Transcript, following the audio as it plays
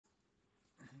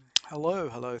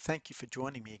Hello. Thank you for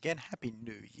joining me again. Happy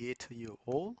New Year to you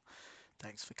all.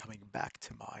 Thanks for coming back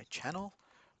to my channel.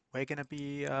 I'm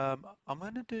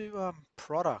going to do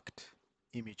product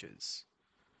images.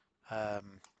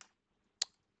 Um,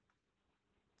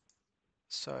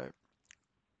 so,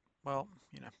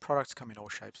 products come in all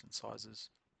shapes and sizes.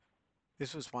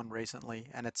 This was one recently,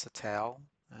 and it's a towel.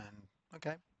 And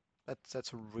okay,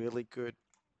 that's a really good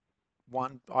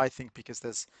one, I think, because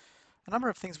there's a number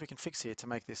of things we can fix here to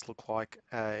make this look like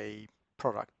a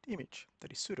product image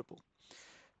that is suitable.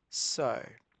 So,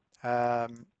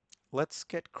 um, let's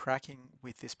get cracking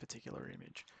with this particular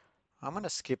image. I'm going to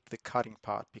skip the cutting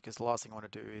part because the last thing I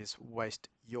want to do is waste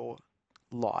your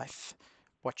life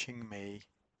watching me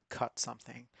cut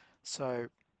something. So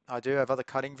I do have other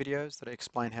cutting videos that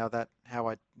explain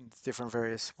different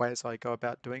various ways I go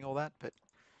about doing all that, but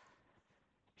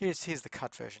here's the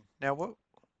cut version. Now,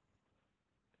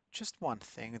 just one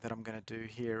thing that I'm going to do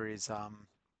here is I'm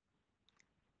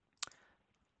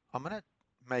going to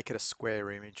make it a square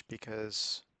image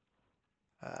because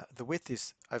the width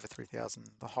is over 3000.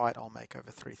 The height I'll make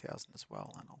over 3000 as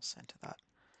well, and I'll center that.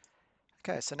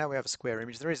 Okay, so now we have a square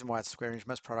image. The reason why it's a square image,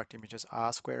 most product images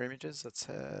are square images.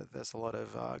 There's a lot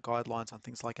of guidelines on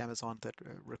things like Amazon that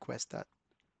request that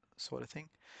sort of thing.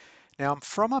 Now,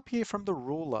 from up here from the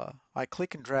ruler, I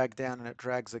click and drag down and it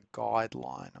drags a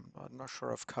guideline. I'm not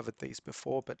sure I've covered these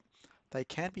before, but they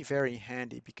can be very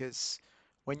handy because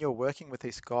when you're working with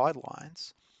these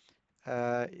guidelines,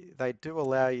 uh, they do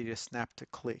allow you to snap to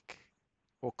click,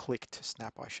 or click to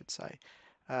snap, I should say.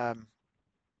 Um,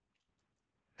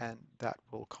 and that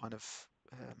will kind of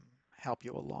help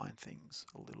you align things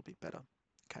a little bit better.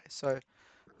 Okay, so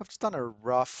I've just done a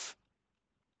rough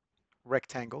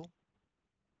rectangle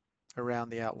around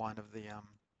the outline of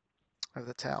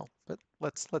the towel, but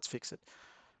let's fix it.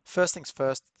 First things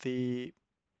first, the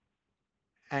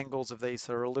angles of these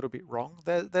are a little bit wrong.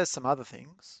 There's some other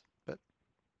things, but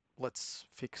let's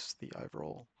fix the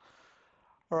overall.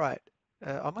 All right,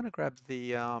 I'm going to grab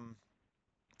the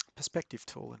perspective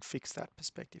tool and fix that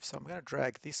perspective. So I'm going to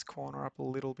drag this corner up a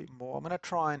little bit more. I'm going to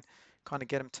try and kind of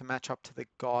get them to match up to the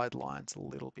guidelines a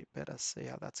little bit better. See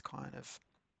how that's kind of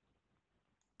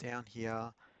down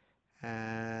here.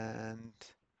 And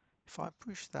if I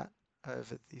push that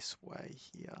over this way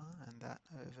here and that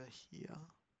over here,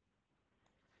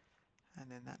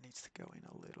 and then that needs to go in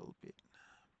a little bit.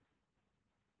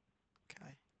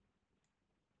 Okay.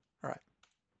 All right.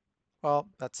 Well,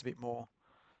 that's a bit more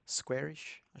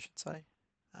squarish, I should say.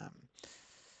 Um,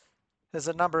 there's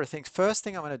a number of things. First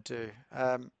thing I'm going to do,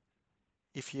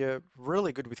 if you're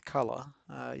really good with color,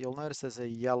 you'll notice there's a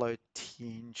yellow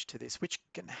tinge to this, which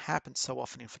can happen so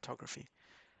often in photography.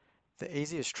 The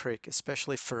easiest trick,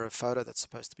 especially for a photo that's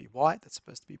supposed to be white, that's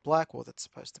supposed to be black, or that's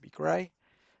supposed to be gray,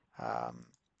 um,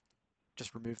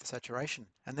 just remove the saturation,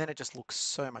 and then it just looks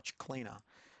so much cleaner.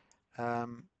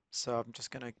 So I'm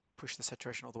just going to push the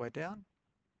saturation all the way down.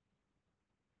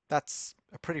 That's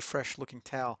a pretty fresh looking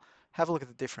towel. Have a look at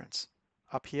the difference.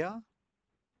 Up here,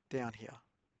 down here.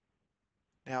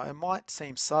 Now, it might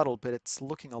seem subtle, but it's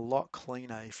looking a lot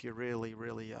cleaner if you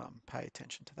really pay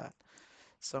attention to that.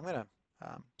 So I'm going to,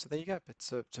 so there you go.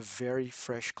 It's a very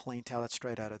fresh, clean towel that's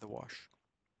straight out of the wash.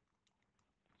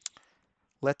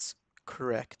 Let's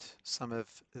correct some of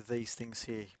these things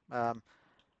here.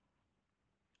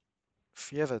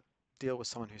 If you ever deal with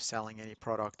someone who's selling any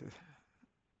product,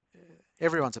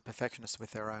 everyone's a perfectionist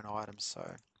with their own items.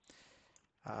 So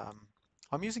um,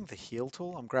 I'm using the heal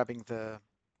tool. I'm grabbing the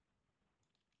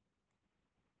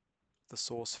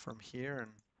source from here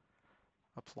and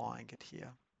applying it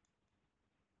here.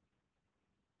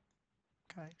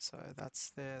 Okay, so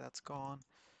that's there, that's gone.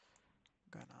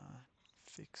 I'm gonna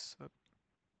fix up,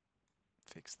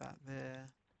 fix that there,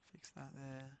 fix that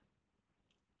there.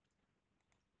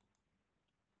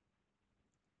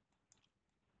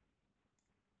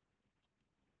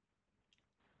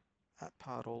 That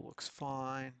part all looks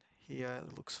fine. Here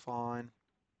it looks fine.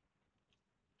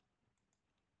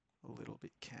 A little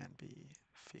bit can be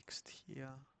fixed here.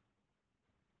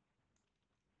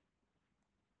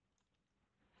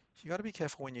 You got to be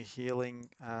careful when you're healing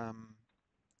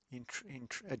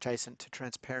adjacent to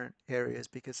transparent areas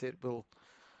because it will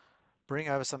bring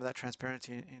over some of that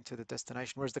transparency into the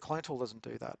destination, whereas the clone tool doesn't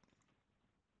do that.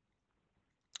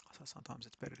 So sometimes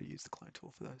it's better to use the clone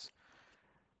tool for those.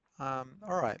 All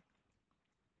right.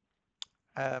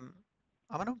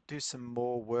 I'm going to do some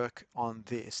more work on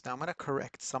this. Now I'm going to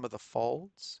correct some of the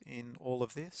folds in all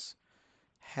of this.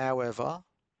 However,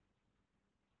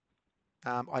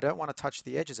 I don't want to touch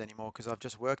the edges anymore because I've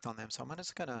just worked on them. So I'm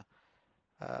just going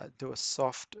to do a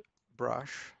soft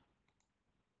brush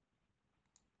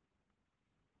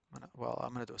well,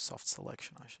 I'm going to do a soft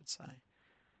selection, I should say.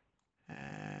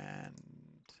 And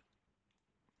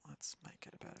let's make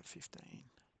it about a 15.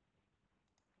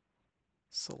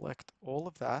 Select all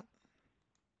of that.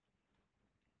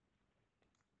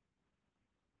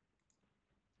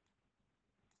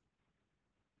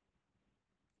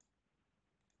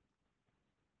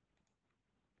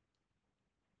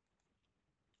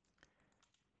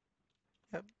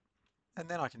 Yep. And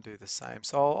then I can do the same.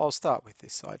 So I'll start with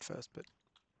this side first, but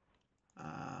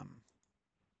um,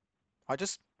 I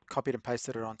just copied and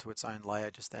pasted it onto its own layer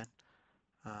just then.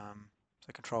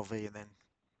 So Control V and then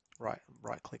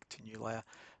right click to new layer.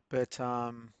 But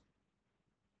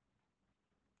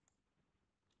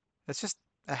it's just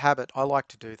a habit. I like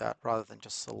to do that rather than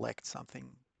just select something.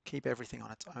 Keep everything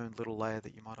on its own little layer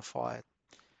that you modify. It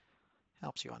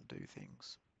helps you undo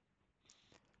things.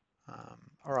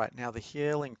 All right, now the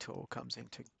healing tool comes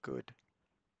into good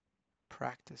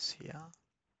practice here,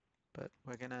 but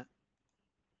we're gonna,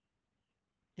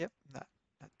 yep, that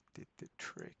did the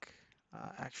trick.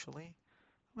 Actually,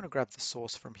 I'm gonna grab the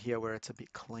source from here where it's a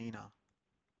bit cleaner.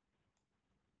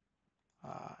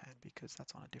 And because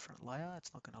that's on a different layer,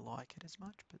 it's not gonna like it as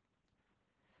much, but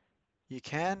you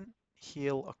can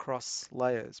heal across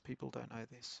layers. People don't know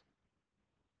this.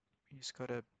 You just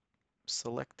gotta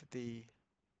select the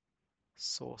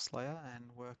source layer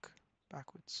and work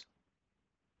backwards.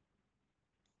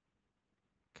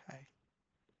 Okay.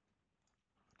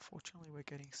 Unfortunately, we're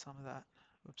getting some of that.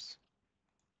 Oops.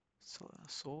 So,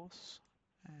 source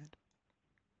and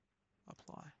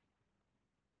apply.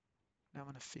 Now I'm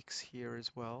going to fix here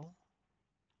as well.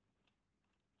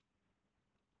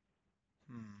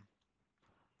 I'm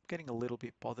getting a little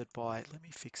bit bothered by it. Let me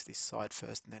fix this side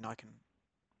first and then I can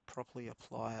properly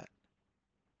apply it.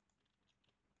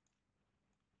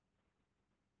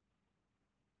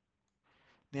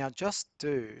 Now just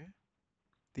do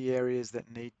the areas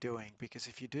that need doing, because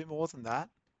if you do more than that,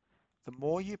 the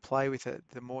more you play with it,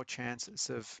 the more chances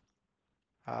of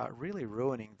really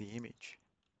ruining the image.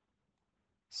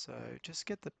 So just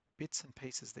get the bits and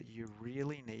pieces that you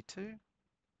really need to.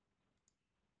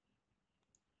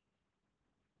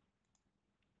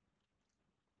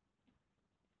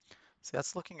 So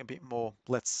that's looking a bit more,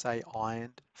 let's say,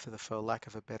 ironed for lack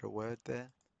of a better word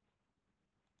there.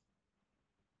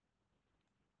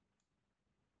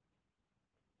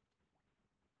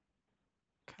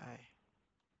 Okay.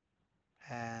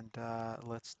 And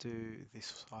let's do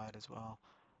this side as well.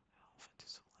 Alpha to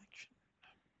selection.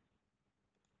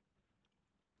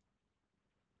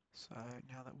 So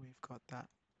now that we've got that,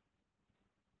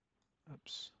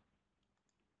 oops,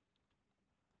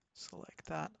 select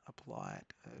that, apply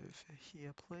it over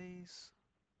here, please.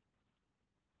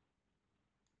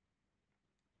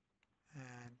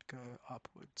 And go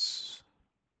upwards.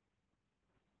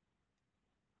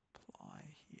 Apply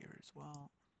here as well.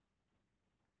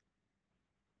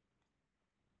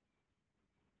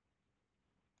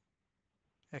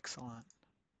 Excellent.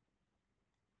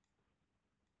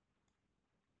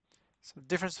 So the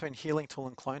difference between healing tool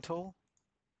and clone tool,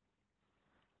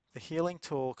 the healing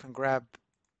tool can grab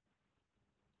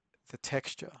the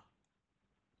texture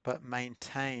but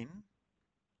maintain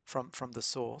from the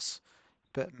source,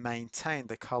 but maintain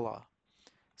the color.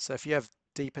 So if you have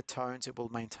deeper tones, it will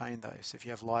maintain those. If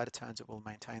you have lighter tones, it will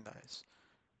maintain those.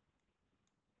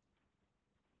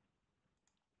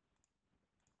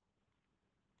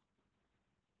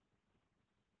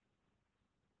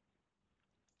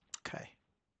 Okay.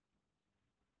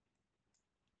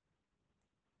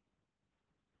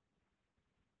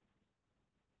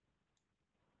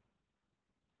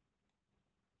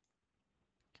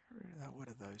 Get rid of that. What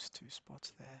are those two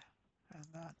spots there? And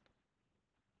that.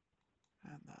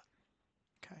 And that.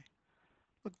 Okay.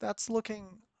 Look, that's looking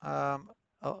a,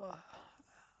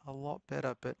 a lot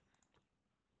better, but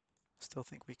still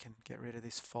think we can get rid of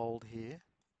this fold here.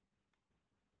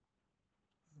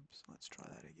 Oops, let's try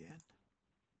that again.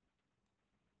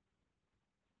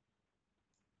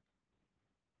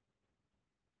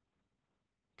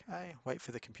 Okay, wait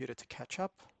for the computer to catch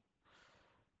up.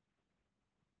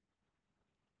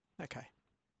 Okay.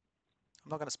 I'm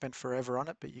not going to spend forever on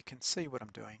it, but you can see what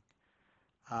I'm doing.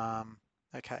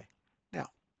 Okay. Now,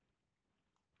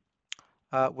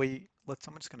 I'm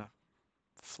just going to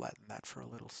flatten that for a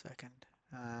little second.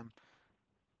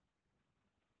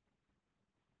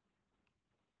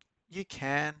 You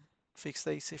can fix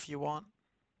these if you want.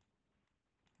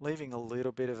 Leaving a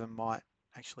little bit of them might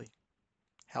actually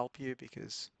help you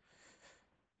because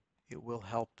it will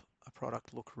help a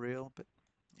product look real, but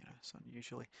you know, it's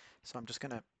unusually. So I'm just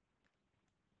going to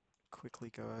quickly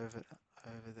go over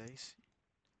these.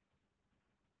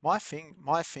 my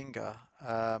finger,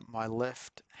 my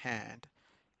left hand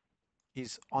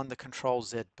is on the Control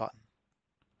Z button.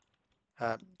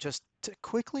 Just to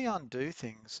quickly undo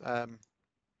things.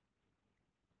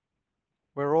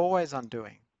 We're always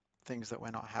undoing things that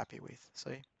we're not happy with.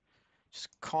 See, just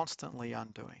constantly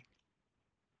undoing.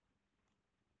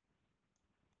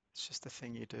 It's just a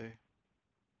thing you do.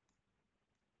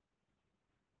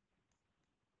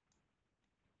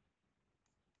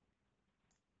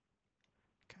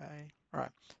 Okay, all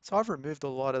right. So I've removed a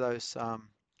lot of those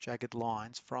jagged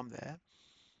lines from there.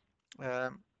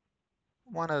 Um,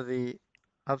 one of the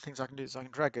other things I can do is I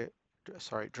can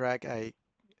drag a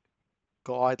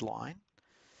guideline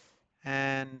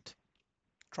and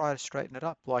try to straighten it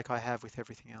up like I have with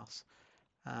everything else.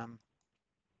 Um,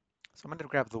 so I'm going to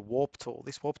grab the warp tool,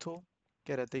 this warp tool,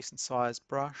 get a decent sized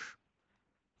brush.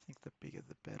 I think the bigger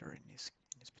the better in this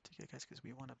particular case because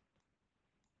we want to.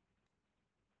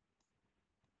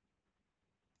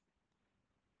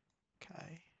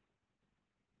 Okay,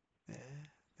 there,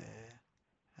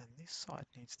 and this side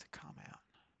needs to come out.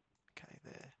 Okay,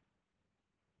 there,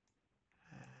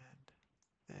 and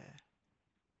there.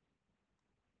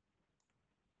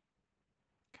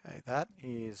 Okay, that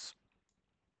is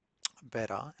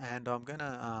better, and I'm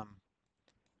gonna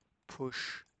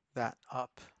push that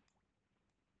up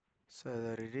so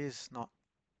that it is not,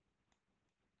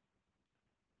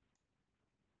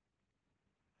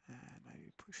 and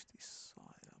maybe push this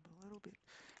side up a little bit.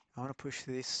 I want to push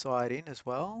this side in as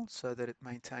well so that it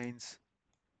maintains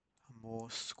a more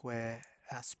square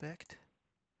aspect.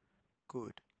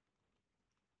 Good.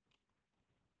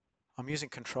 I'm using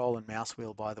control and mouse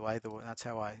wheel, by the way. That's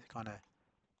how I kind of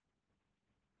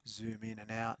zoom in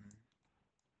and out and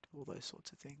do all those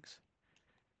sorts of things.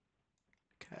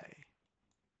 Okay.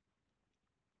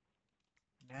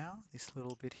 Now, this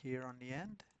little bit here on the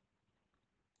end.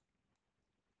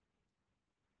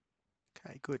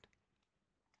 Okay, good.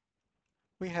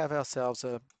 We have ourselves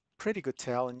a pretty good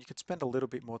towel, and you could spend a little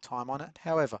bit more time on it.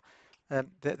 However,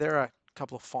 there are a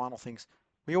couple of final things.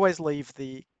 We always leave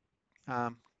the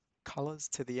colors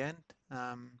to the end.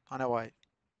 I know I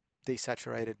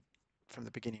desaturated from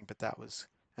the beginning, but that was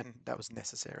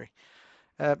necessary.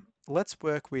 Let's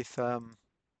work with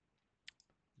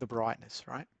the brightness,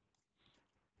 right?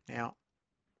 Now,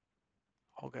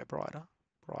 I'll go brighter,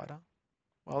 brighter.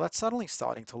 Well, that's suddenly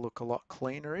starting to look a lot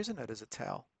cleaner, isn't it, as a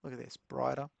towel? Look at this,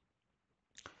 brighter.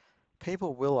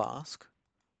 People will ask,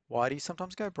 why do you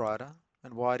sometimes go brighter?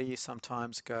 And why do you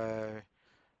sometimes go,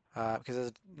 because there's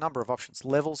a number of options.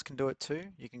 Levels can do it too.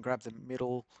 You can grab the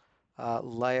middle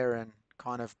layer and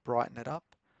kind of brighten it up.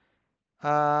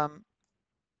 Um,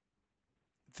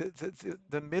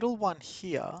 the middle one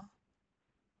here,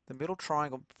 the middle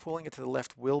triangle, pulling it to the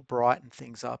left will brighten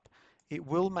things up. It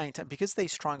will maintain, because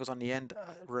these triangles on the end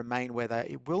remain where they,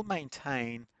 it will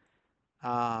maintain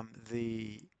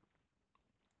the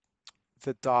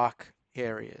dark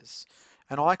areas.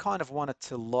 And I kind of wanted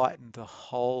to lighten the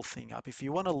whole thing up. If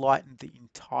you want to lighten the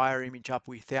entire image up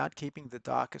without keeping the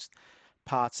darkest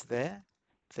parts there,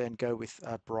 then go with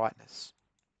brightness.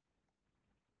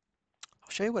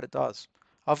 I'll show you what it does.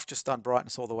 I've just done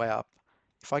brightness all the way up.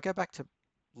 If I go back to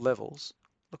levels,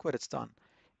 look what it's done.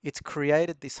 It's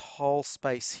created this whole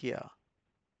space here.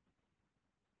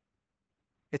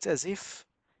 It's as if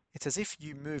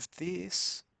you moved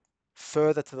this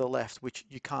further to the left, which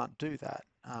you can't do that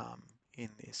in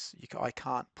this. I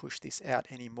can't push this out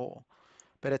anymore.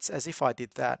 But it's as if I did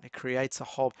that, and it creates a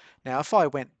whole. Now, if I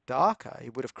went darker,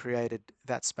 it would have created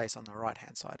that space on the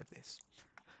right-hand side of this.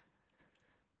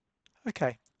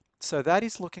 Okay, so that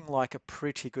is looking like a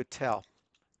pretty good towel.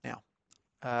 Now,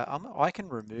 I can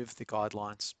remove the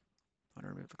guidelines. I'm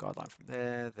going to remove the guideline from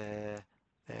there, there,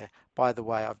 there. By the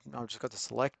way, I've just got to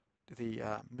select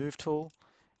the move tool,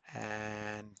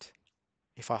 and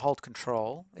if I hold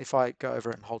control, if I go over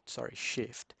and hold, sorry,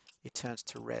 shift, it turns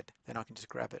to red. Then I can just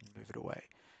grab it and move it away.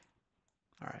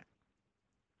 All right.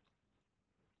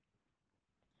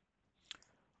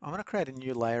 I'm going to create a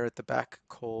new layer at the back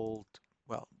called,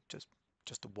 well, just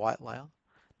a white layer.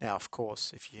 Now, of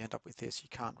course, if you end up with this, you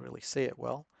can't really see it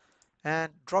well.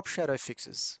 And drop shadow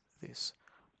fixes this.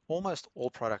 Almost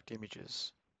all product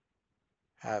images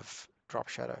have drop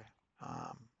shadow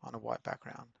on a white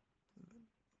background.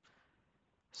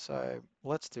 So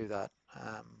let's do that.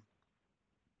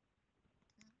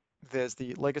 There's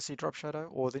the legacy drop shadow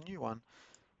or the new one.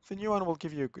 The new one will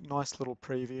give you a nice little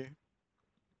preview.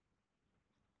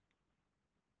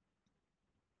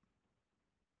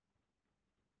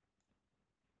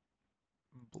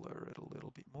 Blur it a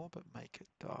little bit more, but make it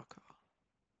darker.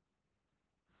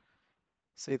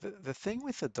 See, the thing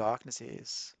with the darkness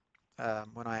is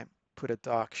when I put a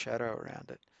dark shadow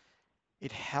around it,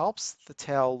 it helps the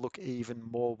towel look even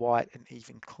more white and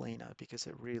even cleaner because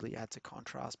it really adds a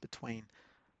contrast between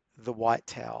the white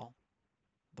towel,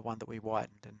 the one that we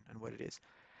whitened, and what it is.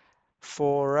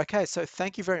 Okay, so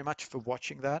thank you very much for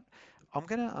watching that. I'm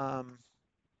gonna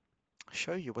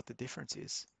show you what the difference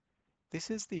is. This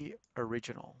is the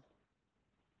original,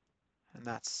 and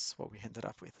that's what we ended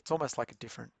up with. It's almost like a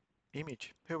different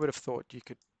image. Who would have thought you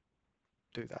could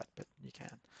do that, but you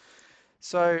can.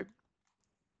 So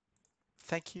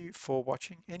thank you for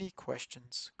watching. Any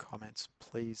questions, comments,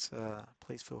 please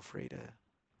feel free to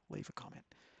leave a comment.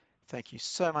 Thank you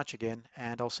so much again,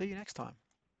 and I'll see you next time.